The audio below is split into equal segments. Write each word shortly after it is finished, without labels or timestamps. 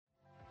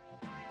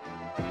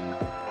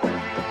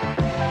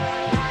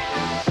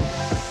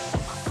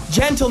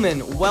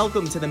Gentlemen,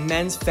 welcome to the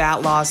Men's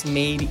Fat Loss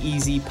Made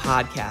Easy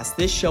podcast.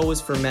 This show is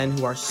for men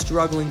who are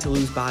struggling to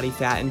lose body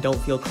fat and don't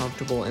feel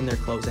comfortable in their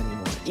clothes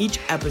anymore. Each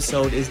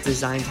episode is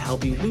designed to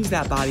help you lose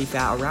that body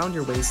fat around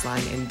your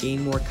waistline and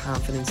gain more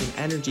confidence and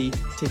energy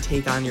to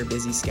take on your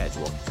busy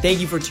schedule. Thank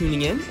you for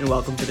tuning in and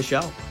welcome to the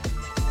show.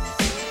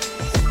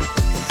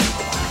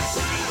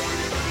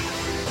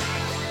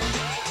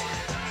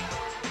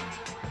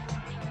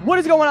 What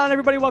is going on,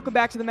 everybody? Welcome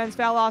back to the Men's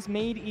Fat Loss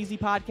Made Easy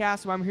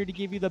podcast, where I'm here to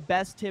give you the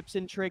best tips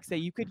and tricks that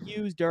you could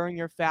use during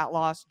your fat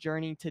loss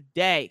journey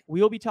today. We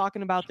will be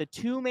talking about the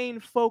two main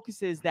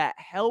focuses that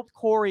helped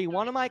Corey,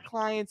 one of my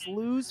clients,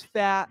 lose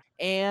fat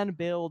and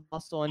build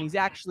muscle. And he's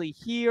actually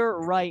here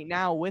right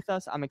now with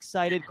us. I'm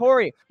excited.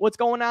 Corey, what's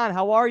going on?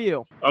 How are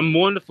you? I'm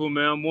wonderful,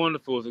 man. I'm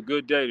wonderful. It's a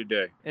good day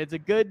today. It's a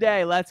good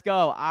day. Let's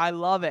go. I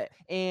love it.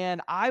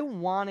 And I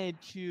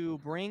wanted to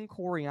bring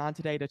Corey on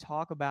today to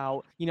talk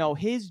about,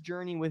 his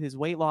journey with his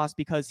weight loss,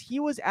 because he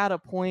was at a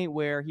point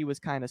where he was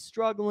kind of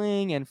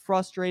struggling and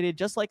frustrated,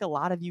 just like a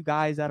lot of you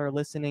guys that are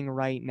listening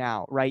right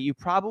now, right? You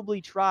probably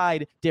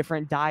tried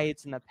different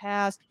diets in the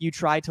past. You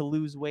tried to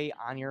lose weight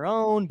on your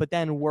own, but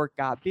then work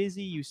got busy.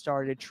 You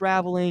started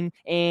traveling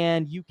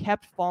and you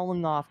kept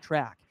falling off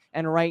track.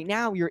 And right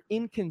now you're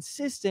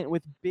inconsistent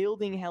with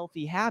building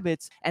healthy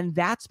habits, and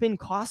that's been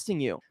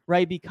costing you,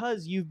 right?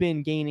 Because you've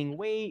been gaining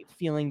weight,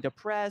 feeling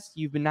depressed,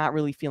 you've been not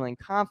really feeling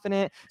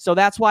confident. So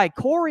that's why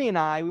Corey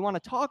and we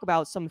want to talk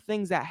about some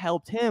things that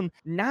helped him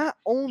not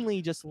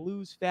only just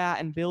lose fat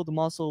and build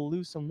muscle,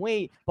 lose some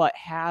weight, but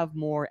have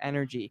more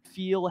energy,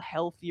 feel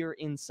healthier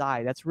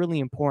inside. That's really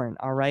important,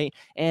 all right?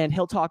 And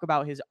he'll talk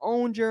about his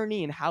own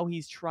journey and how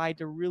he's tried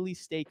to really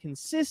stay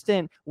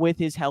consistent with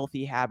his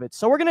healthy habits.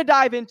 So we're going to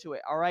dive into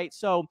it, all right?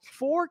 So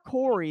for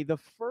Corey, the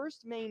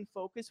first main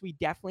focus we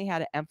definitely had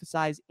to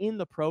emphasize in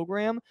the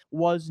program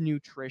was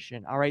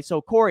nutrition. All right.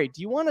 So Corey,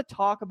 do you want to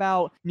talk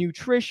about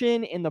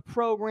nutrition in the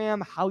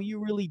program, how you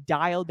really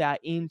dialed that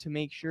in to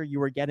make sure you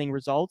were getting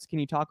results? Can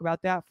you talk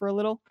about that for a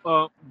little?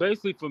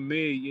 Basically for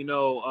me,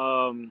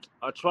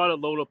 I try to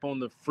load up on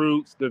the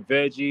fruits, the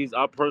veggies.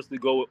 I personally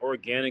go with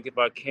organic if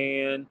I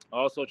can. I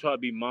also try to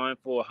be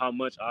mindful of how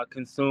much I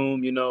consume,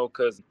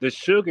 because the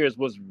sugars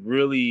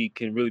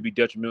can really be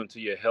detrimental to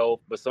your health.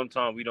 But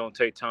sometimes we don't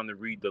take time to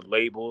read the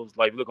labels.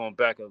 Like look on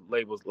back of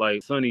labels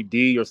like Sunny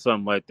D or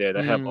something like that.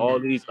 I have all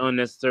these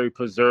unnecessary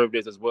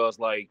preservatives, as well as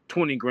like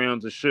 20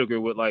 grams of sugar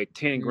with like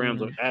 10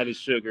 grams of added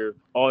sugar.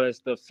 All that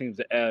stuff seems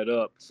to add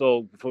up.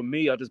 So for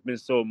me, I've just been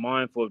so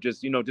mindful of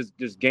just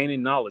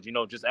gaining knowledge,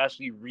 just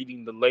actually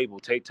reading the label.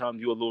 Take time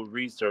to do a little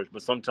research.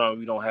 But sometimes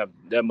we don't have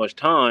that much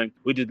time.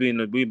 We be in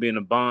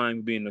a bind,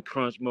 we be in a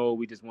crunch mode.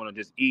 We just want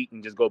to just eat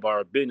and just go by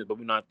our business. But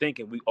we're not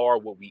thinking we are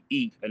what we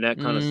eat. And that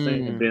kind of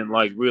thing has been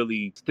like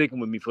really sticking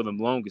with me for the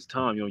longest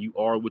time. You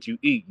are what you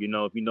eat.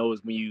 If you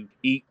notice, when you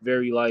eat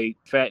very like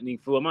fattening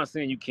food, I'm not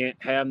saying you can't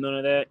have none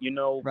of that,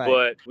 Right.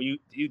 But when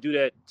you do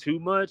that too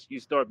much, you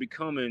start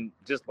becoming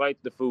just like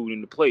the food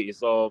in the plate.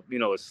 It's all,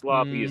 it's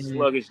sloppy, it's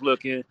sluggish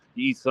looking.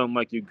 You eat something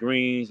like your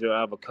greens, your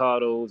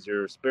avocados,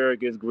 your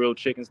asparagus, grilled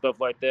chicken, stuff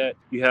like that.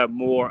 You have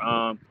more,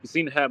 you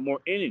seem to have more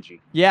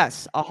energy.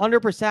 Yes,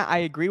 100%. I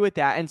agree with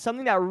that. And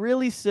something that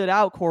really stood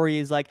out, Corey,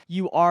 is like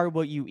you are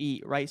what you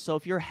eat, right? So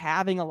if you're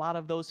having a lot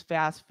of those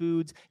fast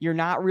foods, you're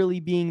not really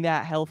being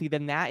that healthy,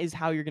 then that is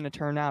how you're going to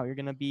turn out. You're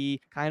going to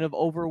be kind of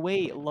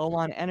overweight, low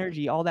on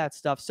energy, all that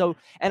stuff. So,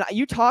 and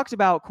you talked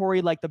about,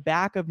 Corey, like the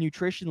back of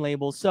nutrition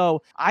labels.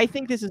 So I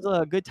think this is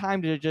a good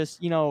time to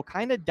just,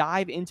 kind of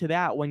dive into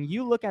that. When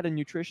you look at a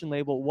nutrition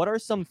label, what are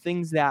some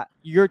things that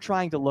you're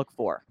trying to look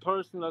for?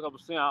 Personally, like I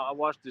was saying, I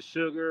watch the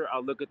sugar. I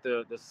look at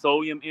the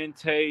sodium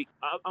intake.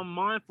 I'm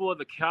mindful of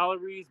the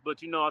calories, but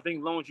I think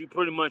as long as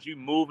you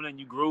moving and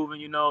you grooving,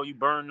 you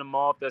burn them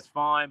off, that's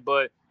fine.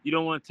 But you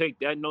don't want to take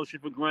that notion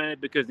for granted,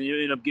 because then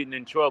you end up getting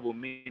in trouble,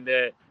 meaning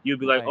that you'll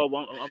be like, Right. oh,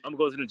 well, I'm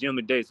going to the gym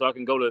today, so I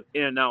can go to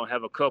In-N-Out and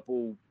have a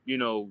couple,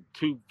 2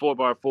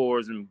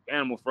 4x4s and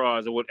animal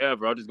fries or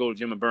whatever. I'll just go to the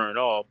gym and burn it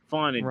off.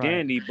 Fine and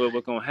dandy, but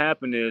what's going to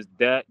happen is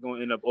that going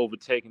to end up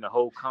overtaking the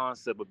whole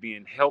concept of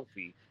being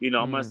healthy.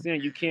 I'm not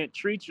saying you can't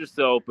treat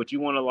yourself, but you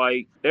want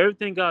to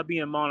everything got to be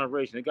in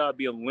moderation. It got to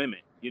be a limit.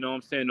 You know what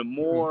I'm saying? The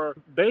more,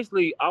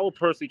 basically, I would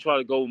personally try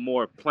to go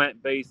more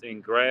plant-based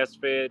and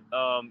grass-fed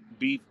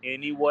beef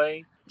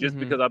anyway, just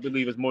because I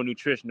believe it's more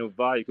nutritional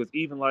value. Because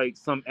even like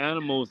some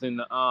animals in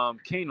the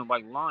kingdom,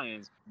 like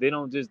lions, they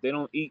don't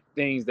eat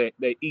things that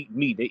they eat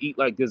meat. They eat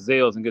like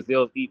gazelles, and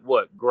gazelles eat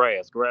what?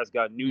 Grass. Grass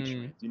got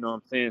nutrients. You know what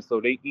I'm saying? So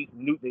they're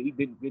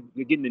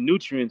getting the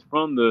nutrients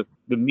from the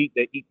meat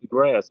that eat the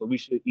grass. So we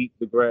should eat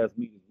the grass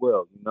meat as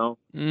well.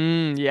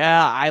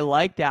 Yeah, I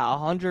like that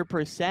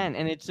 100%.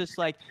 And it's just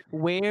like,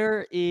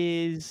 where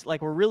is,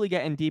 like, we're really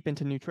getting deep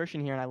into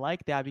nutrition here. And I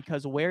like that,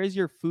 because where is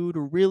your food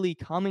really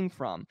coming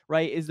from,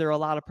 right? Is there a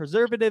lot of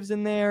preservatives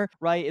in there,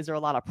 right? Is there a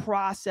lot of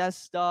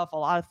processed stuff, a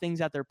lot of things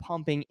that they're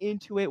pumping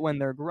into it when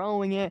they're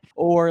growing it?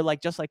 Or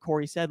like, just like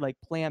Corey said, like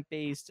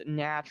plant-based,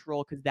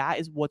 natural, because that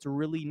is what's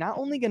really not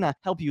only going to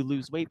help you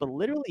lose weight, but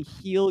literally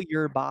heal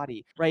your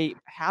body, right?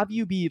 Have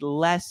you be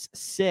less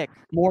sick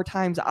more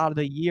times out of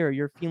the year.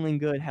 You're feeling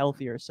good,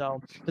 healthier.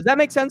 So does that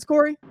make sense,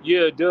 Corey?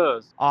 Yeah, it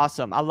does.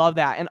 Awesome. I love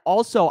that. And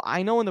also,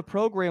 I know in the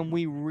program,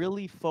 we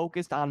really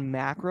focused on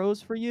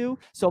macros for you.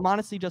 So I'm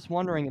honestly just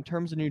wondering, in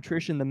terms of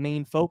nutrition, the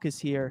main focus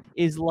here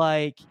is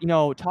like,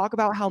 talk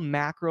about how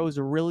macros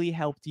really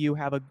helped you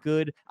have a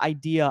good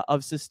idea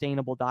of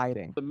sustainable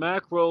dieting. The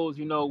macros,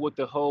 with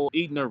the whole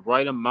eating the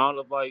right amount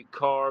of like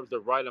carbs, the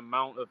right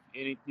amount of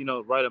any,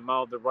 right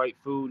amount of the right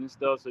food and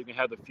stuff, so you can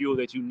have the fuel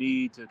that you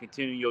need to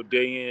continue your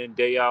day in,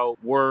 day out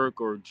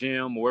work or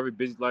gym or every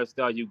busy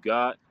lifestyle you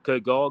got. Cause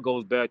it all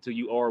goes back to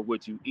you are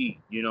what you eat.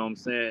 You know what I'm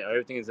saying?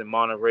 Everything is in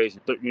moderation.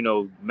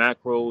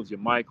 Macros, your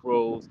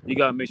micros. You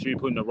gotta make sure you're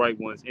putting the right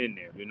ones in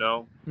there.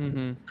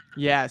 Mm-hmm.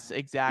 Yes,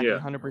 exactly. Yeah.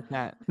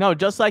 100%. No,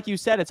 just like you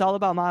said, it's all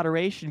about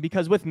moderation,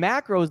 because with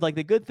macros, like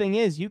the good thing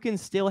is you can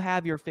still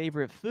have your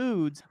favorite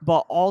foods,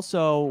 but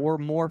also we're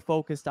more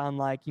focused on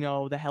like,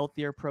 the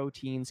healthier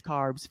proteins,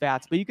 carbs,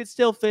 fats, but you could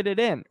still fit it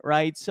in,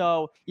 right?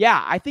 So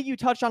yeah, I think you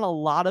touched on a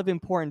lot of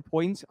important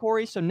points,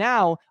 Corey. So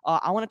now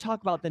I want to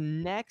talk about the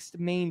next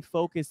main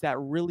focus that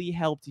really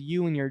helped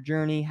you in your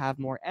journey have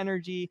more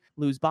energy,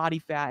 lose body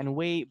fat and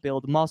weight,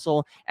 build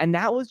muscle. And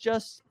that was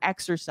just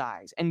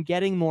exercise and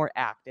getting more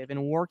active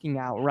and working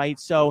out, right?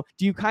 So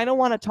do you kind of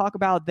want to talk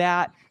about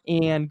that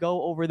and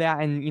go over that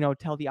and,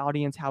 tell the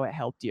audience how it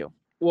helped you?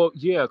 Well,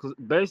 yeah, because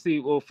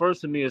basically,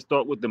 first to me, it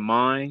start with the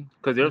mind.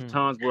 Because there's Mm.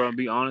 times where I'll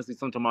be honestly,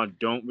 sometimes I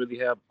don't really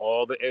have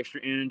all the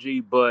extra energy,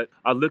 but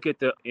I look at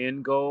the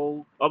end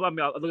goal. I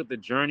look at the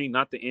journey,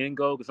 not the end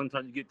goal. Because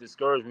sometimes you get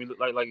discouraged when you look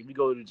like if you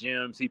go to the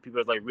gym, see people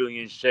that's like really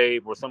in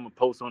shape, or someone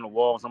posts on the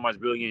wall,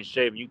 somebody's really in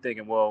shape, and you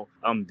thinking, well,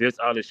 I'm this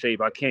out of shape,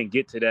 I can't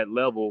get to that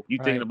level. You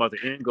thinking Right. about the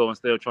end goal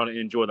instead of trying to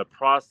enjoy the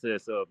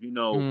process of,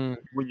 Mm.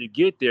 when you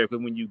get there.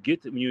 Because when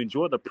you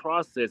enjoy the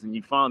process and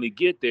you finally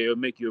get there, it'll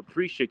make you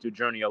appreciate your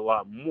journey a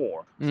lot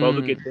more. So I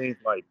look at Mm. things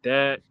like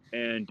that,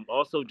 and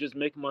also just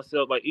making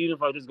myself like, even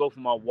if I just go for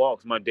my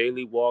walks, my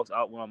daily walks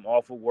out when I'm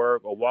off of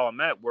work or while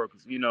I'm at work,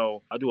 'cause,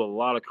 I do a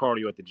lot of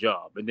cardio at the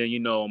job, and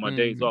then on my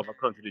days Mm. off I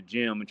come to the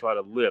gym and try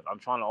to lift. I'm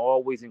trying to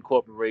always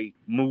incorporate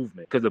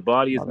movement because the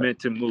body is Love it. meant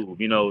to move.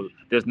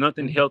 There's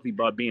nothing Mm. healthy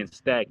about being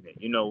stagnant.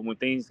 When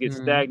things get Mm.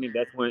 stagnant,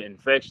 that's when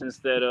infections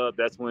set up.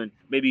 That's when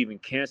maybe even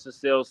cancer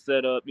cells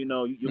set up. You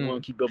want Mm.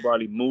 to keep your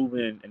body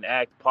moving and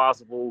act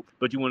possible,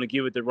 but you want to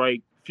give it the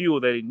right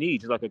fuel that it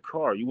needs. It's like a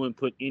car. You wouldn't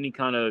put any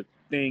kind of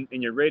thing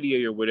in your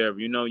radiator or whatever.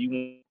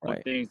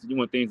 Right. You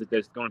want things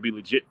that's going to be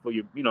legit for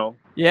you.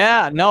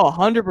 Yeah, no,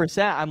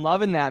 100%. I'm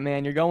loving that,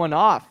 man. You're going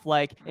off.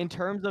 Like, in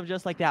terms of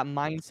just like that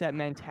mindset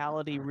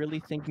mentality, really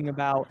thinking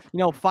about,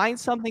 find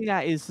something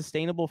that is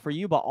sustainable for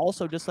you, but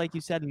also, just like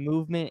you said,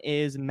 movement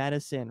is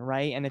medicine,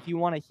 right? And if you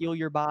want to heal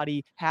your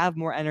body, have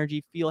more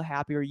energy, feel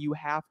happier, you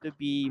have to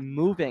be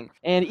moving.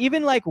 And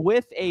even like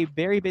with a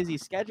very busy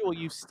schedule,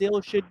 you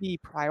still should be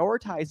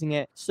prioritizing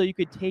it so you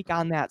could take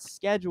on that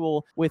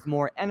schedule with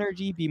more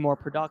energy, be more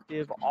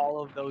productive,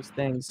 all of those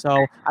things.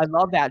 So I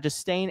love that. Just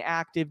staying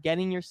active,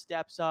 getting your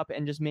steps up,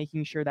 and just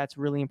making sure that's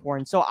really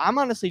important. So I'm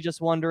honestly just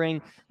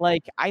wondering,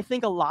 like, I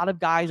think a lot of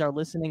guys are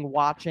listening,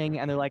 watching,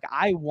 and they're like,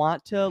 I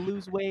want to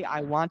lose weight,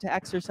 I want to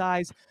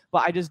exercise,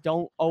 but I just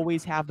don't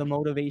always have the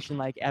motivation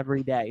like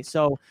every day.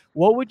 So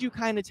what would you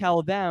kind of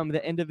tell them,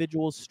 the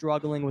individuals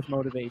struggling with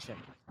motivation?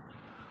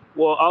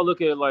 Well, I'll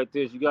look at it like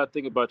this. You got to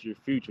think about your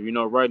future.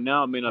 Right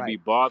now it may not be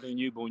Right. bothering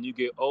you, but when you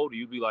get older,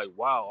 you'll be like,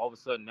 wow, all of a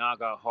sudden now I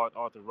got heart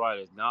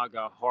arthritis. Now I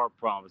got heart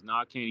problems. Now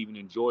I can't even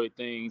enjoy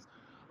things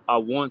I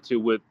want to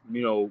with,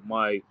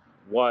 my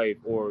wife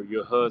or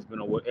your husband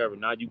or whatever.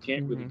 Now you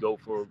can't really Hmm. go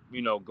for,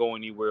 go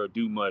anywhere or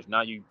do much.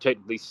 Now you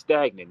technically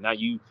stagnant. Now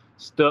you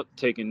stuck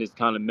taking this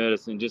kind of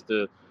medicine just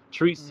to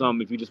treat Hmm.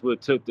 something. If you just would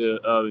have took the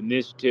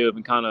initiative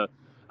and kind of,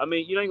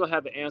 you ain't gonna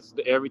have the answers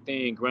to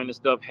everything, and granted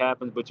stuff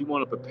happens, but you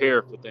want to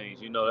prepare for things.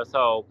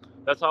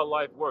 That's how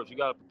life works. You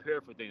gotta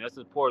prepare for things. That's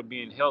important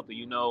being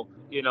healthy. So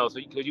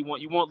because you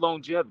want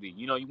longevity.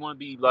 You want to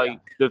be Yeah. like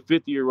the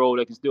 50-year-old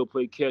that can still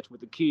play catch with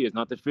the kids,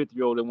 not the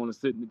 50-year-old that want to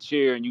sit in the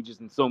chair and you just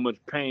in so much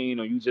pain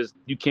or you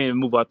can't even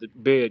move out the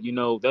bed.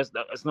 That's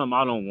something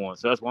I don't want.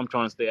 So that's why I'm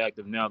trying to stay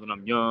active now that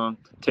I'm young.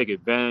 Take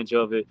advantage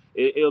of it.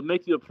 It'll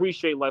make you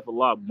appreciate life a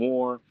lot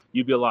more.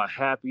 You'll be a lot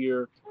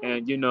happier.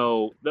 And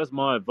that's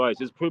my advice.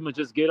 Just pretty much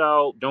just get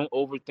out. Don't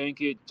overthink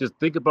it. Just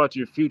think about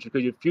your future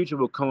because your future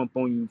will come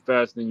upon you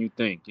faster than you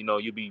think. You'll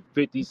be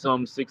 50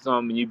 something, 6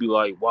 something, and you'll be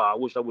like, wow, I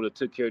wish I would have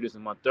took care of this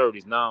in my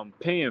 30s. Now I'm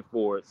paying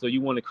for it. So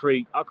you want to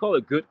create, I call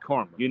it good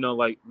karma.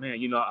 Like, man,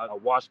 I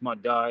watched my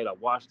diet, I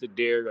watched the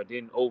dairy, I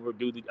didn't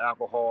overdo the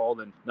alcohol,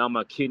 and now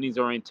my kidneys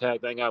are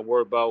intact. I ain't got to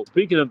worry about.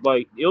 Speaking of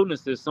like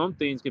illnesses, some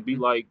things can be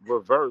like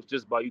reversed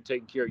just by you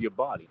taking care of your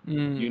body.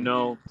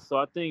 Mm. So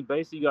I think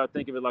basically you gotta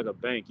think of it like a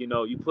bank. You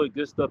put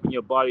good stuff in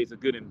your body, it's a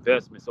good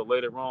investment. So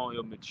later on,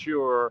 it'll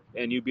mature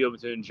and you'll be able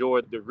to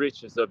enjoy the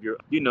richness of your,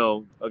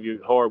 of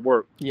your hard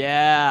work.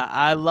 Yeah,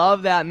 I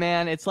love that,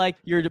 man. It's like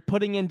you're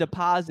putting in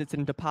deposits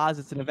and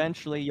deposits, and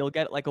eventually you'll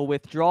get like a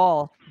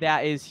withdrawal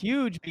that is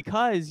huge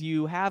because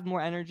you have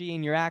more energy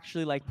and you're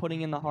actually like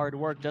putting in the hard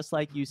work, just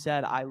like you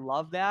said. I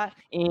love that.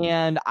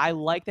 And I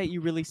like that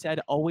you really said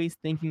always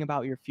thinking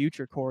about your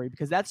future, Corey,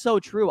 because that's so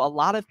true. A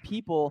lot of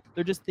people,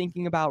 they're just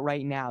thinking about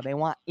right now. They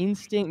want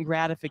instant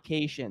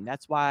gratification.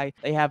 That's why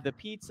they have the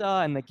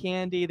pizza and the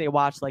candy. They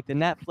watch like the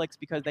Netflix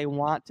because they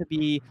want to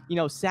be,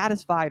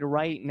 satisfied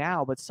right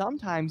now. But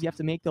sometimes you have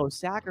to make those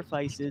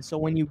sacrifices so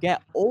when you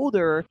get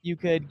older, you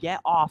could get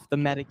off the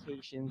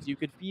medications, you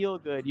could feel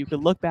good, you could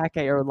look back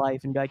at your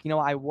life and be like,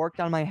 I worked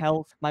on my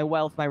health, my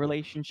wealth, my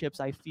relationships,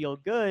 I feel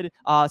good.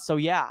 So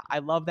yeah, I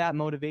love that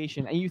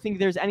motivation. And you think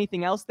there's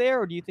anything else there,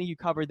 or do you think you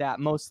covered that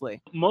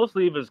mostly?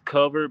 Mostly if it's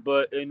covered,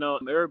 but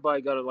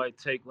everybody gotta like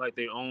take like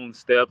their own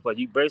steps. Like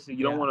you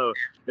don't want to.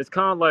 It's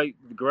kind of like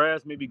the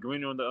grass may be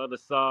greener on the other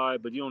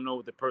side, but you don't know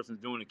what the person's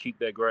doing to keep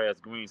that grass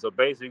green. So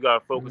basically, you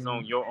gotta focus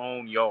on your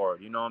own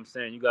yard. You know what I'm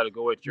saying? You gotta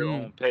go at your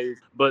own pace.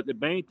 But the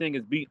main thing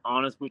is be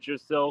honest with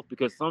yourself,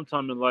 because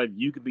sometime in life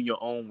you could be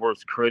your own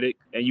worst critic,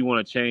 and you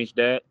want to change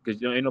that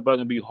because ain't nobody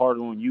gonna be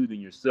harder on you than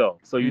yourself.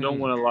 So you don't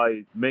want to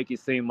like make it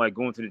seem like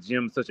going to the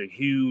gym is such a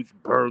huge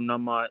burden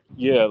on like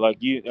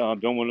you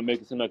don't want to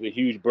make it seem like a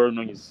huge burden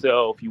on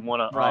yourself. You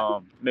want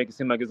to make it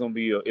seem like it's gonna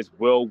be it's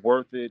well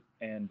worth it,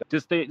 and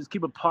just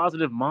keep a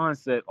positive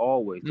mindset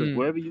always, because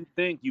wherever you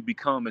think, you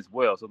become as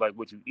well. So like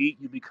what you eat,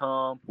 you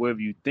become. Wherever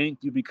you think,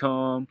 you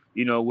become.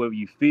 Wherever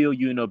you feel,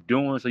 you end up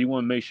doing. So you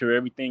want to make sure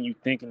everything you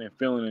thinking and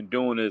feeling and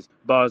doing is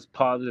about as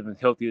positive and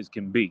healthy as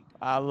can be.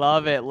 I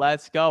love it.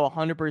 Let's go.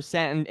 100%.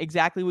 And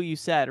exactly what you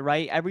said,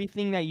 right?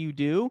 Everything that you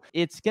do,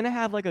 it's going to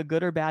have like a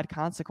good or bad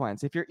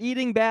consequence. If you're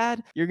eating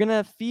bad, you're going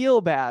to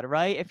feel bad,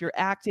 right? If you're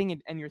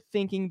acting and you're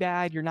thinking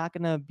bad, you're not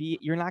going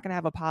to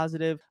have a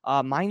positive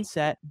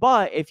mindset.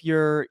 But if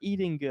you're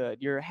eating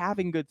good, you're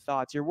having good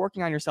thoughts, you're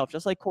working on yourself,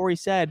 just like Corey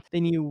said,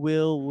 then you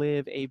will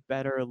live a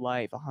better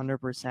life.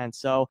 100%.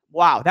 So,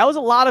 wow, that was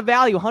a lot of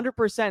value.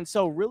 100%.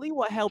 So really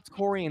what helped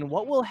Corey and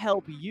what will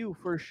help you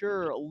for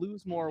sure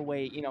lose more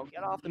weight,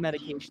 get off the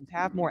medications,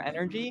 have more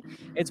energy.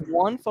 It's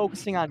one,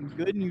 focusing on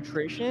good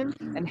nutrition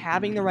and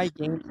having the right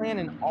game plan,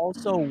 and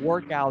also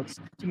workouts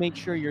to make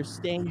sure you're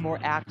staying more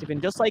active.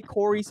 And just like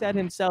Corey said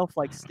himself,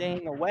 like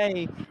staying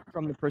away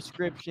from the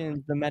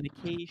prescriptions, the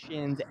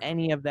medications,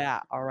 any of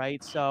that. All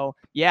right. So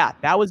yeah,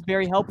 that was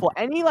very helpful.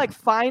 Any like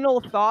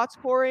final thoughts,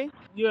 Corey?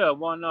 Yeah,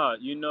 why not?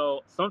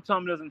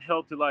 Sometimes it doesn't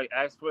help to like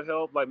ask for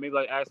help. Like maybe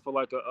like ask for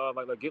like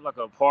a get like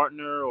a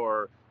partner,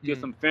 or get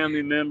some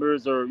family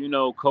members, or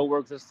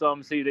coworkers or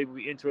something. See if they would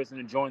be interested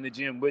in joining the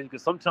gym with you.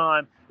 Because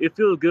sometimes it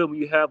feels good when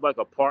you have like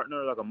a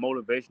partner, like a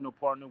motivational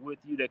partner with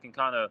you that can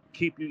kind of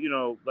keep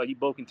you, like you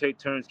both can take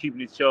turns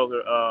keeping each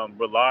other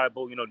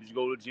reliable. Did you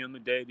go to the gym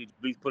today? Did you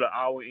at least put an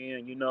hour in?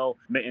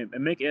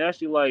 And make it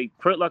actually like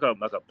create like a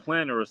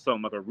planner or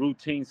something, like a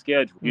routine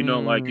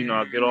schedule. I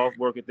get off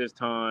work at this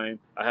time.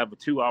 I have a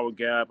 2-hour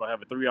gap. I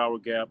have a 3-hour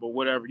gap, or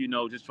whatever.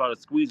 Just try to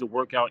squeeze a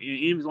workout in.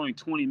 Even if it's only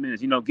 20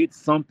 minutes, get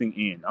something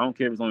in. I don't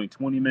care if it's only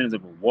 20 minutes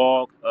of a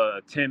walk, a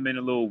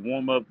 10-minute little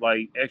warm up,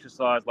 like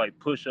exercise, like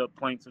push up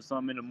planks or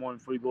something in the morning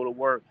before you go to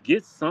work.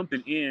 Get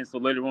something in so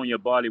later on your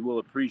body will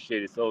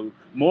appreciate it. So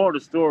more of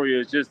the story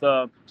is just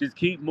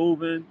keep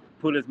moving.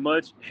 Put as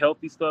much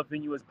healthy stuff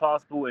in you as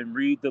possible, and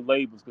read the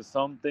labels, because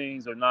some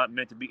things are not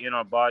meant to be in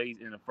our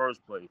bodies in the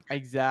first place.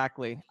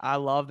 Exactly. I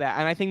love that.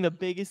 And I think the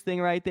biggest thing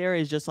right there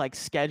is just like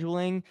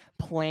scheduling,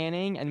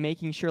 planning, and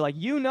making sure like,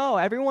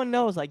 everyone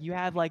knows like you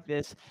have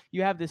this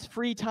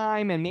free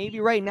time, and maybe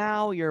right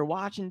now you're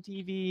watching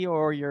TV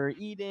or you're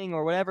eating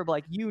or whatever, but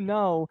like, you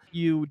don't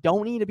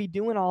need to be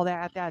doing all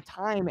that at that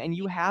time, and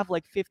you have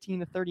like 15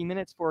 to 30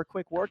 minutes for a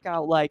quick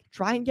workout. Like,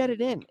 try and get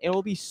it in. It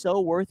will be so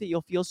worth it.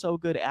 You'll feel so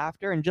good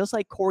after. And just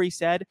like Corey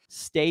said,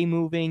 stay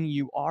moving.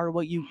 You are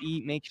what you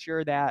eat. Make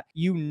sure that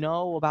you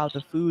know about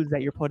the foods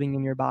that you're putting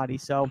in your body.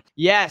 So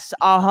yes,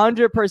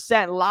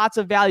 100%, lots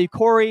of value.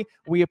 Corey,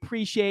 we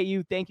appreciate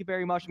you. Thank you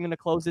very much. I'm going to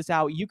close this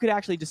out. You could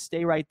actually just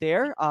stay right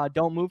there.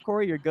 Don't move,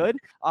 Corey. You're good.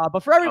 But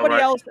for everybody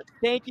else,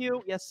 thank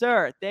you. Yes,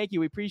 sir. Thank you.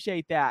 We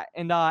appreciate that.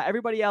 And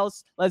everybody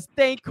else, let's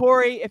thank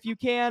Corey if you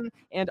can.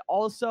 And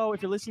also,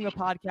 if you're listening to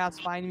the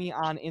podcast, find me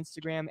on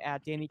Instagram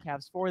at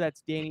DannyCavs4.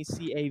 That's Danny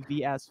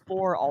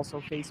CAVS4.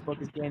 Also,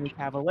 Facebook is Danny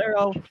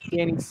Cavallaro,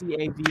 Danny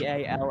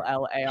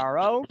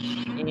Cavallaro.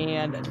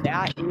 And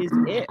that is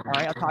it. All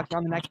right, I'll talk to you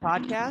on the next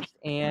podcast,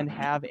 and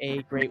have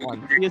a great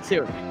one. See you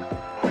soon.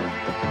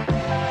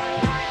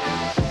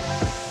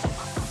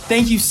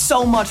 Thank you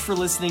so much for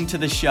listening to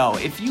the show.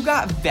 If you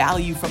got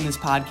value from this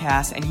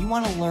podcast and you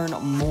want to learn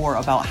more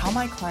about how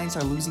my clients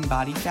are losing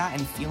body fat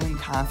and feeling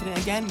confident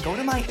again, go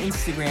to my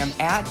Instagram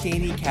at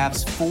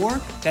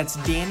DannyCavs4. That's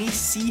Danny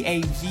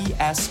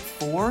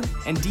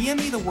CAVS4, and DM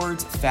me the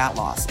words fat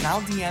loss, and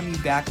I'll DM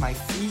you back my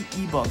free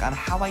ebook on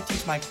how I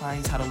teach my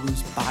clients how to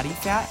lose body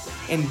fat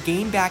and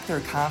gain back their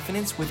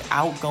confidence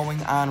without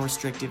going on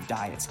restrictive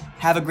diets.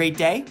 Have a great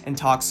day and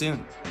talk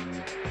soon.